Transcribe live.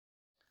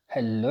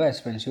Hello,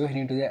 aspirants. You're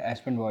hearing to the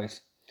aspirant voice.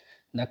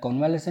 The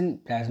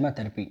convalescent plasma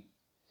therapy,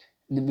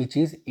 which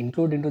is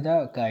included into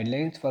the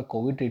guidelines for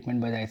COVID treatment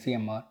by the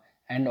ICMR,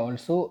 and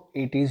also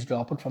it is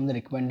dropped from the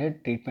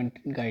recommended treatment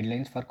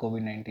guidelines for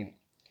COVID 19.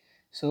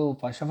 So,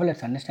 first of all,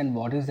 let's understand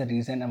what is the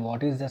reason and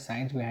what is the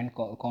science behind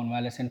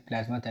convalescent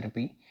plasma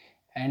therapy,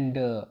 and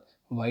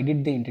why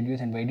did they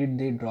introduce and why did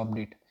they drop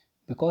it?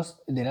 Because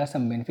there are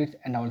some benefits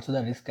and also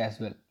the risk as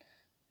well.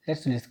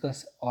 Let's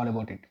discuss all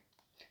about it.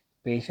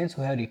 Patients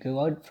who have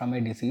recovered from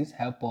a disease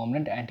have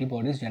permanent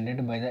antibodies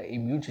generated by the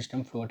immune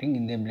system floating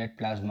in their blood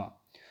plasma.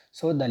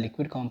 So, the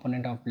liquid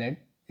component of blood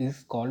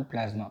is called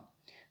plasma.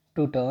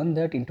 To turn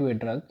that into a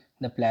drug,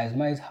 the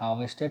plasma is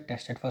harvested,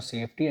 tested for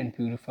safety, and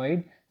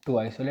purified to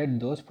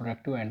isolate those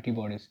protective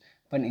antibodies.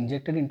 When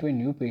injected into a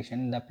new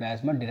patient, the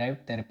plasma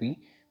derived therapy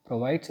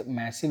provides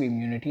massive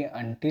immunity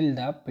until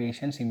the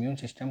patient's immune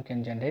system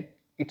can generate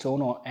its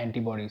own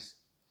antibodies.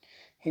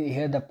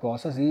 Here, the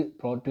process is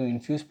to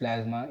infuse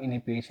plasma in a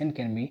patient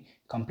can be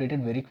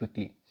completed very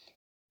quickly.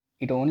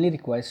 It only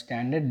requires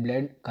standard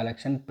blood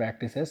collection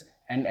practices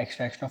and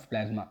extraction of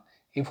plasma.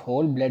 If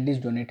whole blood is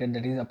donated,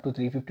 that is up to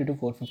 350 to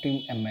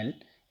 450 ml,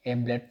 a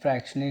blood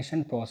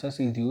fractionation process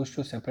is used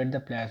to separate the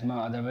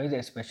plasma. Otherwise,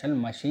 a special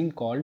machine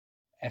called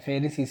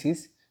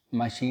apheresis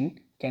machine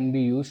can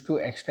be used to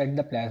extract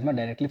the plasma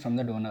directly from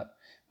the donor.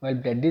 While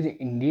blood is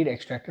indeed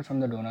extracted from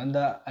the donor,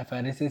 the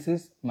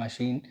apheresis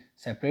machine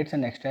separates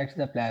and extracts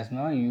the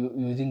plasma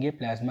using a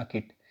plasma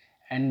kit,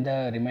 and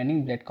the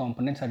remaining blood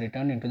components are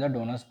returned into the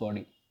donor's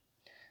body.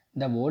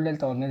 The World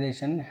Health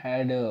Organization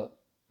had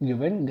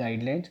given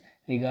guidelines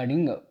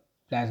regarding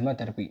plasma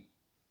therapy.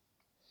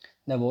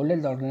 The World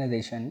Health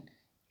Organization,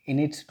 in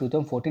its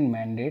 2014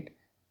 mandate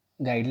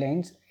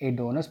guidelines, a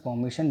donor's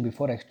permission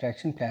before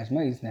extraction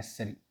plasma is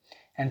necessary,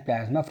 and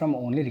plasma from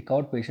only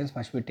recovered patients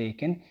must be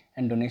taken,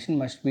 and donation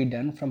must be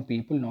done from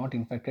people not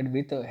infected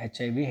with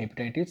HIV,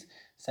 hepatitis,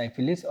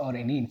 syphilis, or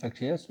any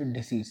infectious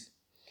disease.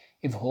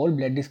 If whole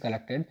blood is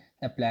collected,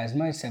 the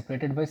plasma is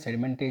separated by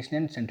sedimentation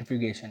and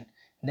centrifugation,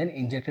 then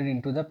injected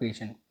into the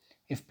patient.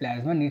 If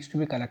plasma needs to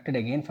be collected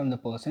again from the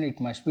person, it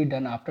must be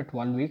done after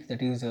 12 weeks,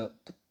 that is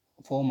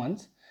 4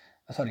 months,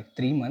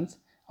 3 months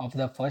of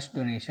the first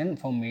donation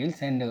for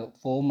males and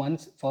 4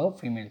 months for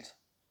females.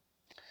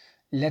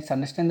 Let's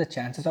understand the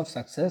chances of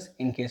success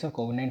in case of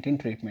COVID-19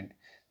 treatment.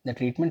 The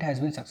treatment has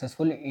been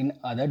successful in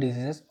other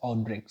diseases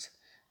outbreaks.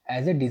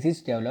 As the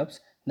disease develops,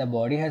 the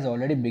body has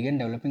already begun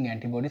developing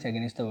antibodies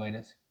against the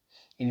virus.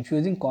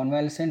 Infusing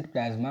convalescent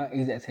plasma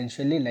is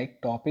essentially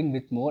like topping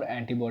with more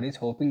antibodies,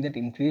 hoping that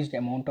increased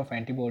amount of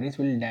antibodies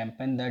will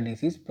dampen the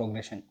disease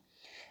progression.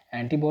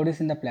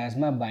 Antibodies in the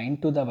plasma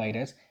bind to the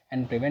virus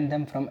and prevent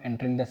them from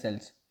entering the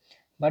cells.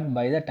 But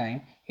by the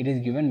time it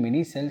is given,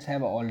 many cells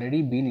have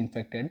already been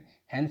infected,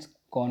 hence,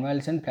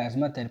 convalescent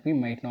plasma therapy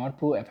might not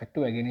prove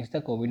effective against the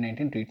COVID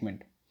 19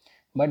 treatment.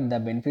 But the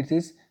benefit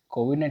is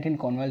COVID 19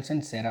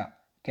 convalescent sera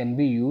can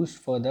be used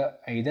for the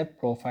either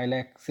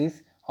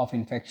prophylaxis of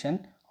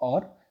infection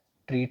or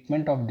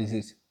treatment of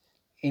disease.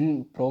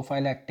 In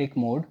prophylactic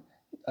mode,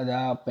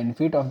 the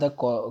benefit of the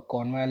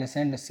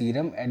convalescent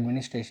serum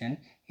administration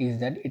is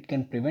that it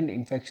can prevent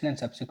infection and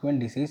subsequent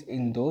disease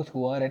in those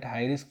who are at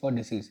high risk for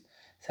disease,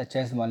 such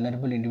as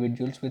vulnerable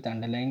individuals with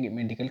underlying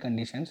medical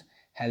conditions,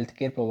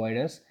 healthcare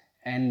providers,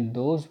 and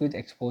those with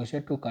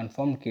exposure to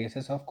confirmed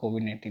cases of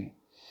COVID 19.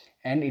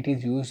 And it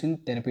is used in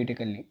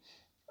therapeutically.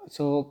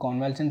 So,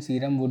 convalescent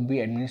serum would be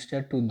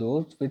administered to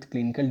those with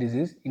clinical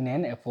disease in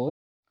an effort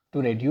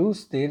to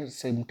reduce their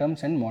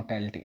symptoms and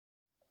mortality.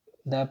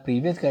 The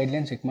previous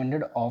guidelines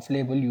recommended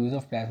off-label use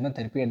of plasma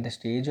therapy at the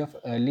stage of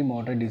early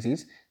moderate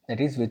disease,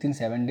 that is within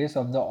 7 days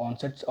of the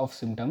onset of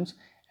symptoms,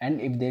 and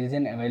if there is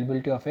an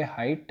availability of a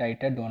high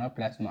titer donor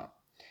plasma.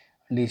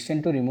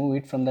 Decision to remove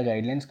it from the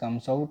guidelines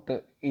comes out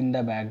in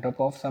the backdrop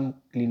of some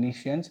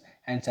clinicians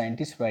and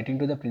scientists writing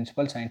to the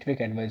principal scientific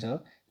advisor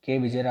K.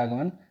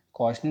 Vijayaraghavan,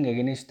 cautioning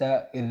against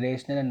the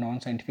irrational and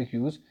non-scientific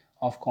use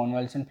of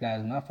convalescent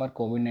plasma for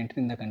COVID-19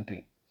 in the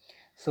country.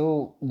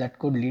 So that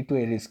could lead to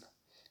a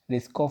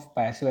risk of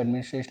passive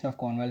administration of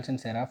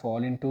convalescent sera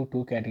fall into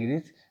two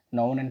categories,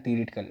 known and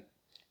theoretical.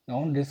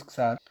 Known risks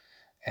are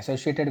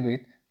associated with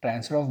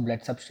transfer of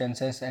blood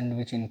substances, and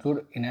which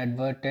include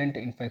inadvertent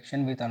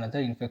infection with another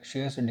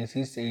infectious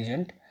disease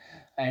agent,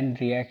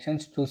 and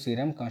reactions to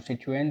serum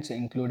constituents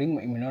including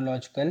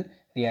immunological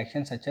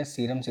reactions such as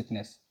serum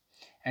sickness.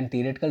 And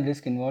theoretical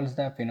risk involves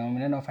the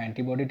phenomenon of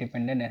antibody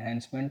dependent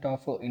enhancement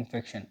of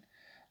infection,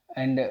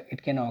 and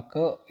it can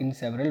occur in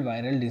several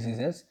viral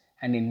diseases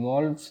and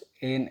involves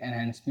an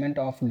enhancement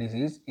of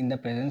disease in the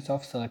presence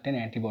of certain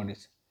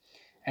antibodies.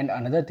 And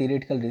another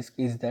theoretical risk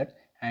is that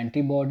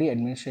antibody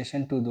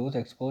administration to those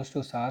exposed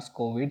to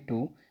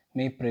SARS-CoV-2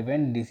 may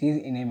prevent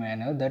disease in a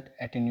manner that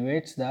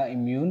attenuates the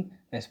immune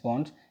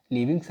response,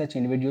 leaving such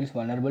individuals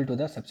vulnerable to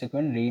the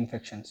subsequent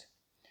reinfections.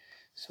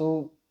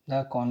 So,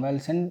 the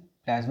convalescent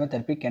plasma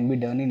therapy can be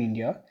done in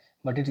India,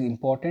 but it is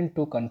important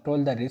to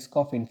control the risk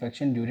of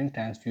infection during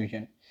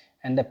transfusion,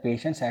 and the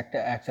patient's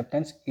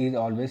acceptance is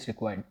always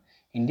required.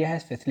 India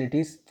has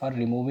facilities for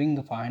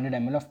removing 500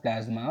 ml of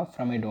plasma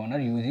from a donor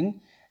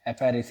using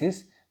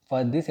apheresis.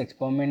 For this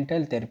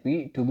experimental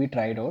therapy to be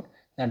tried out,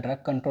 the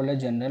Drug Controller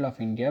General of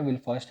India will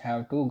first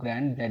have to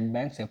grant blood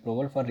banks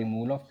approval for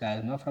removal of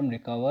plasma from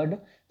recovered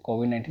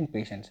COVID-19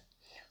 patients.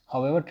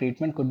 However,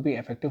 treatment could be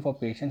effective for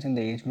patients in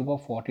the age group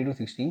of 40 to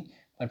 60,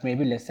 but may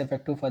be less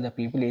effective for the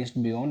people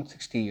aged beyond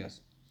 60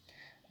 years.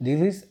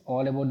 This is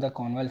all about the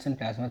convalescent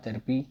plasma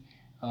therapy,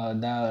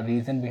 the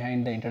reason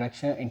behind the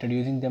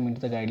introducing them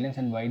into the guidelines,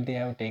 and why they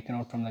have taken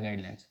out from the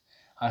guidelines.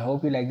 I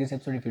hope you like this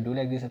episode. If you do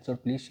like this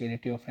episode, please share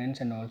it to your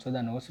friends, and also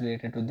the notes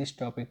related to this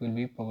topic will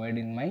be provided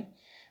in my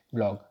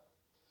blog,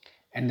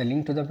 and the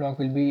link to the blog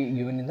will be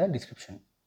given in the description.